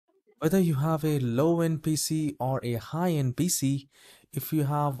Whether you have a low-end PC or a high-end PC, if you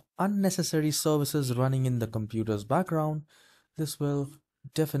have unnecessary services running in the computer's background, this will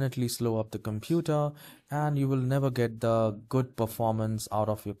definitely slow up the computer and you will never get the good performance out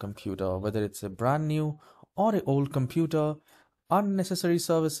of your computer, whether it's a brand new or an old computer. Unnecessary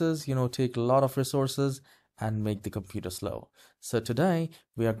services, take a lot of resources and make the computer slow. So today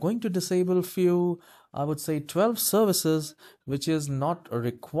we are going to disable few, I would say 12 services which is not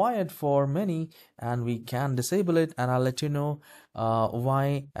required for many, and we can disable it, and I'll let you know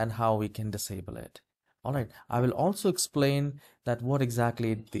why and how we can disable it. All right, I will also explain that what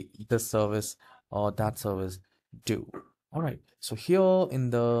exactly this service or that service do. All right, so here in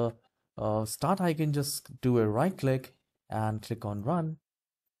the start, I can just do a right click and click on run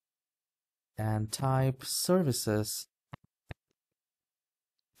and type services.msc.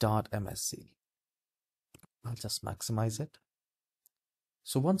 I'll just maximize it.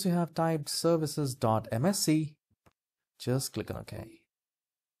 So once you have typed services.msc, just click on OK.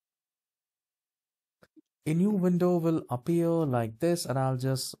 A new window will appear like this, and I'll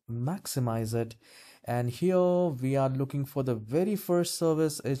just maximize it. And here we are looking for the very first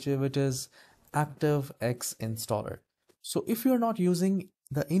service, which is ActiveX Installer. So if you're not using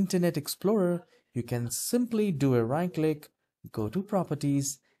the Internet Explorer, you can simply do a right click, go to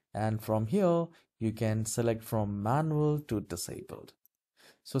Properties, and from here you can select from Manual to Disabled.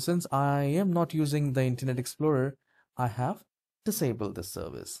 So since I am not using the Internet Explorer, I have disabled this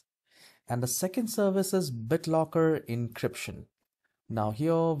service. And the second service is BitLocker encryption. Now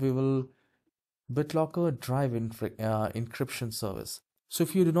here we will BitLocker drive encryption service. So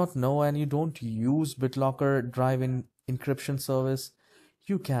if you do not know and you don't use BitLocker drive encryption service,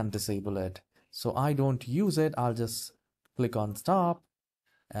 you can disable it. So I don't use it. I'll just click on stop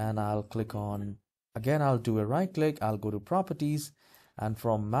and I'll click on, again, I'll do a right click. I'll go to properties and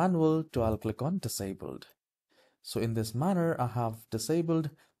from manual to I'll click on disabled. So in this manner, I have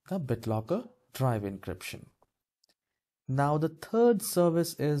disabled the BitLocker drive encryption. Now the third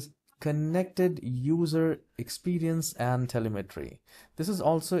service is connected user experience and telemetry. This is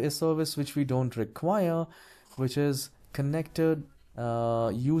also a service which we don't require, which is connected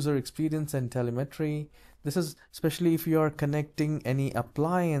user experience and telemetry. This is especially if you are connecting any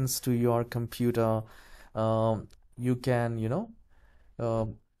appliance to your computer. You can,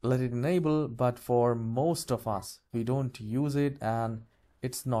 let it enable, but for most of us, we don't use it and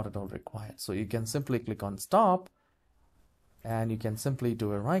it's not at all required. So you can simply click on stop and you can simply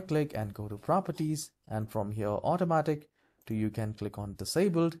do a right click and go to properties, and from here automatic to you can click on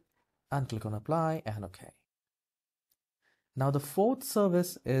disabled and click on apply and OK. Now the fourth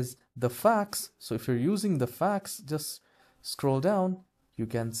service is the fax. So if you're using the fax, just scroll down. You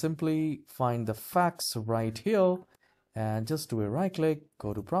can simply find the fax right here and just do a right click,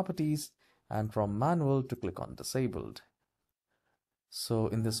 go to properties, and from manual to click on disabled. So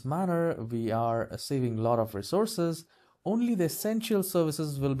in this manner, we are saving a lot of resources. Only the essential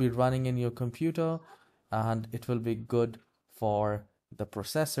services will be running in your computer, and it will be good for the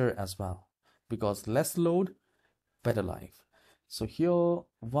processor as well, because less load, better life. So here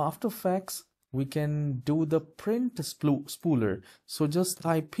after fax, we can do the print spooler. So just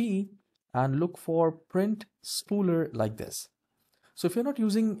type P and look for print spooler like this. So if you're not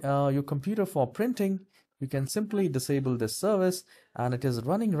using your computer for printing, you can simply disable this service, and it is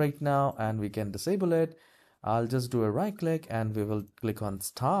running right now and we can disable it. I'll just do a right click and we will click on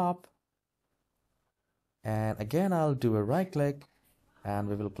stop, and again I'll do a right click and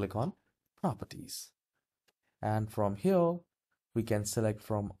we will click on properties, and from here we can select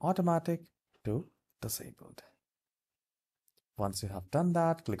from automatic to disabled. Once you have done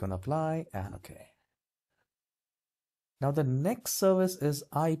that, click on apply and OK. Now the next service is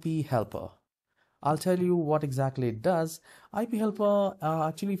IP helper. I'll tell you what exactly it does. IP helper,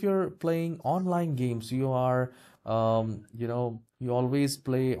 actually, if you're playing online games, you are, you always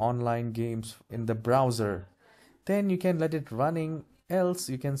play online games in the browser. Then you can let it running, else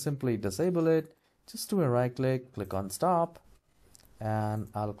you can simply disable it. Just do a right click, click on stop, and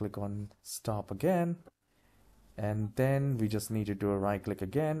I'll click on stop again. And then we just need to do a right click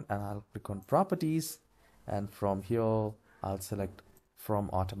again, and I'll click on properties. And from here, I'll select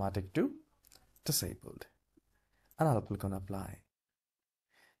from automatic to disabled, and I'll click on apply.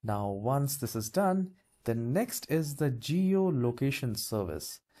 Now once this is done, the next is the geolocation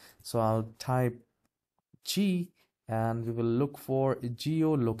service. So I'll type G and we will look for a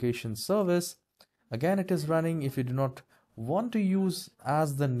geolocation service. Again, it is running. If you do not want to use,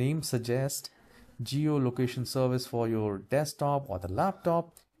 as the name suggests, geolocation service for your desktop or the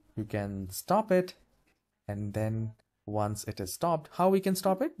laptop, you can stop it, and then Once it is stopped, how we can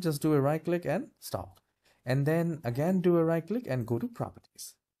stop it? Just do a right click and stop. And then again do a right click and go to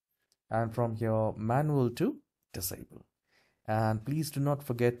properties. And from here, manual to disable. And please do not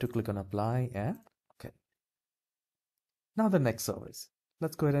forget to click on apply and okay. Now the next service.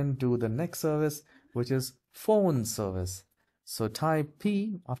 Let's go ahead and do the next service, which is phone service. So type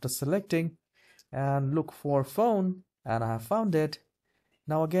P after selecting and look for phone, and I have found it.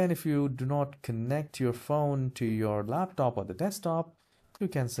 Now again, if you do not connect your phone to your laptop or the desktop, you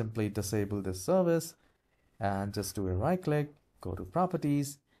can simply disable this service and just do a right click, go to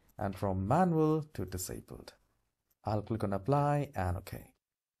properties, and from manual to disabled. I'll click on apply and okay.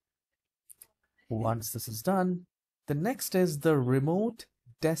 Once this is done, the next is the remote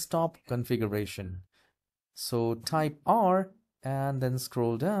desktop configuration. So type R and then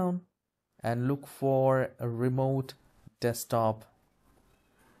scroll down and look for a remote desktop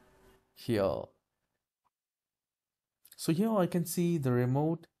here. So here I can see the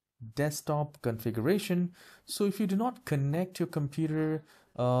remote desktop configuration. So if you do not connect your computer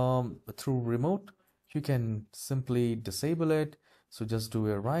through remote, you can simply disable it. So just do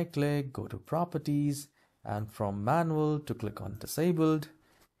a right click, go to properties, and from manual to click on disabled,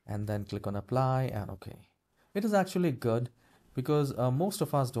 and then click on apply and okay. It is actually good because most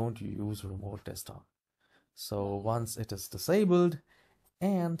of us don't use remote desktop. So once it is disabled,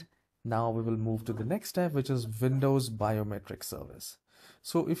 and now we will move to the next step, which is Windows biometric service.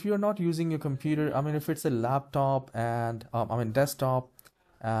 So if you're not using your computer, I mean, if it's a laptop and desktop,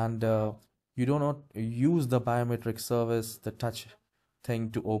 and you do not use the biometric service, the touch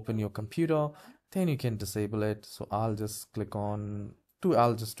thing to open your computer, then you can disable it. So I'll just click on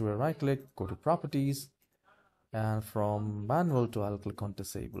I'll just do a right click, go to properties, and from manual to I'll click on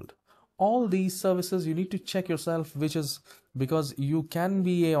disabled. All these services you need to check yourself, which is because you can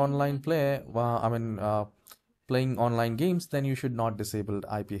be a online player, playing online games, then you should not disable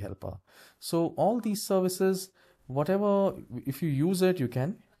IP helper. So all these services, whatever, if you use it, you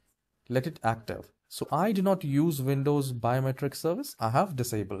can let it active. So I do not use Windows biometric service. I have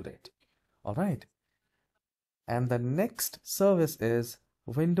disabled it. All right. And the next service is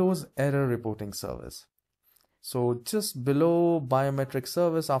Windows error reporting service. So just below biometric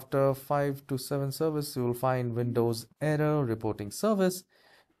service, after 5 to 7 service, you will find Windows error reporting service.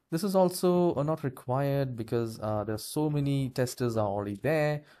 This is also not required because there's so many testers are already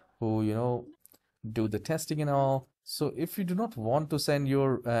there who do the testing and all. So if you do not want to send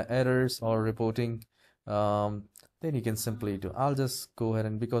your errors or reporting, then you can simply do. I'll just go ahead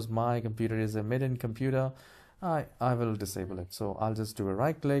and because my computer is a mid-end computer, I will disable it. So I'll just do a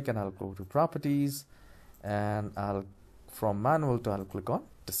right click and I'll go to properties, and from manual to I'll click on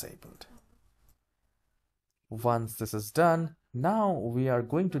disabled. Once this is done, now we are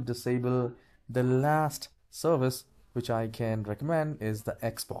going to disable the last service which I can recommend is the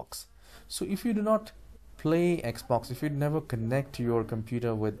Xbox. So if you do not play Xbox, if you never connect your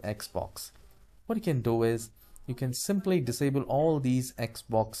computer with Xbox, what you can do is you can simply disable all these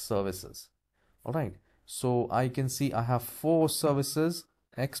Xbox services. All right, so I can see I have 4 services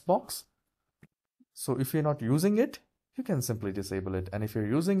Xbox. So if you're not using it, you can simply disable it, and if you're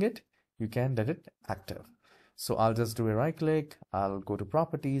using it, you can let it active. So I'll just do a right click, I'll go to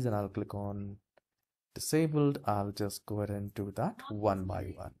properties and I'll click on disabled. I'll just go ahead and do that one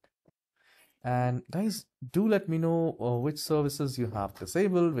by one. And guys, do let me know which services you have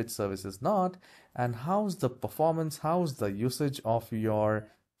disabled, which services not, and how's the performance, how's the usage of your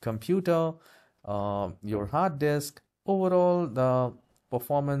computer, your hard disk, overall the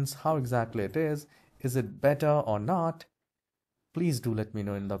performance, how exactly it is it better or not? Please do let me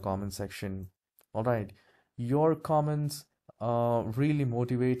know in the comment section. All right, your comments really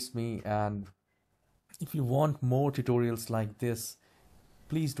motivates me, and if you want more tutorials like this,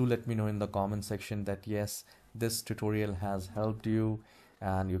 please do let me know in the comment section that yes, this tutorial has helped you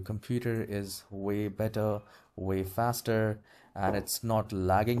and your computer is way better, way faster, and it's not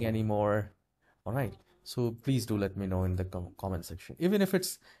lagging anymore. All right, so please do let me know in the comment section, even if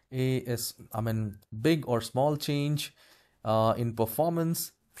it's big or small change in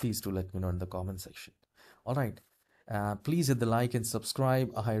performance. Please do let me know in the comment section. All right, please hit the like and subscribe.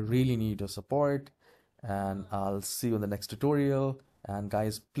 I really need your support, and I'll see you in the next tutorial. And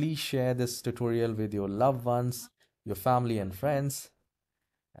guys, please share this tutorial with your loved ones, your family and friends,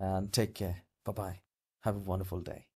 and take care. Bye bye. Have a wonderful day.